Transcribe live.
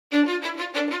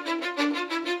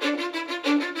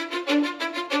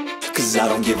Cause I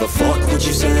don't give a fuck what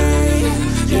you say.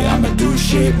 Yeah, I'ma do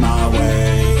shit my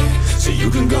way. So you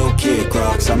can go kick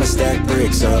rocks, I'ma stack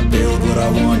bricks up, build what I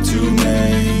want to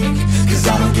make. Cause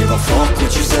I don't give a fuck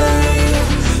what you say.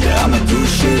 Yeah, I'ma do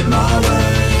shit my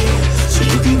way. So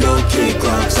you can go kick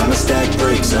rocks, I'ma stack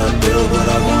bricks up, build what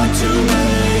I want to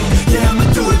make. Yeah,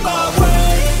 I'ma do it my way.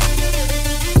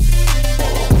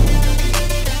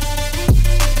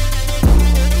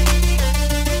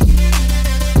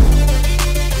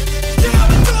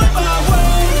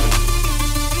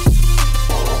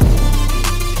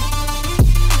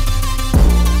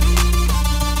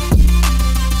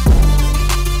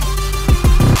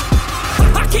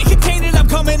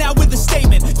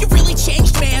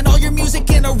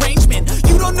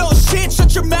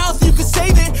 Shut your mouth, you can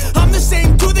save it. I'm the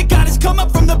same dude that got his come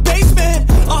up from the basement.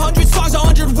 100 songs,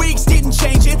 100 weeks, didn't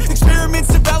change it.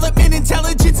 Experiments, development,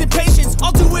 intelligence, and patience.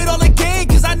 I'll do it all again,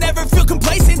 cause I never feel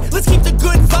complacent. Let's keep the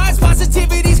good vibes,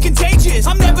 positivity's contagious.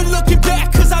 I'm never looking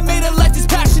back, cause I made a life that's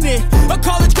passionate. A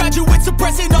college graduate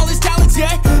suppressing all his talents,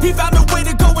 yeah. He found a way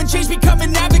to go and change, become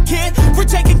an advocate. For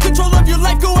taking control of your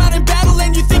life, go out and battle.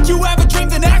 And you think you have a dream,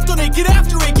 then act on it. Get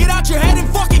after it, get out your head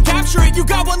and fucking capture it. You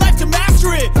got one life to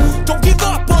master it. Don't give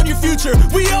up on your future,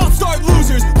 we all start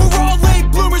losers. We're all late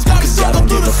bloomers, gotta struggle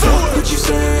through the sewer. What you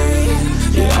say?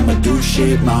 Yeah, I'ma do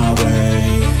shit my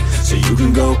way. So you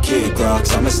can go kick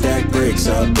rocks, I'ma stack bricks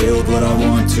up, build what I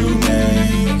want to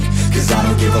make. Cause I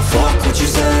don't give a fuck what you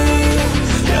say.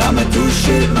 Yeah, I'ma do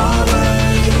shit my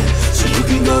way. So you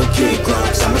can go kick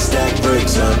rocks, I'ma stack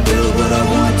bricks up, build what I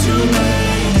want to make.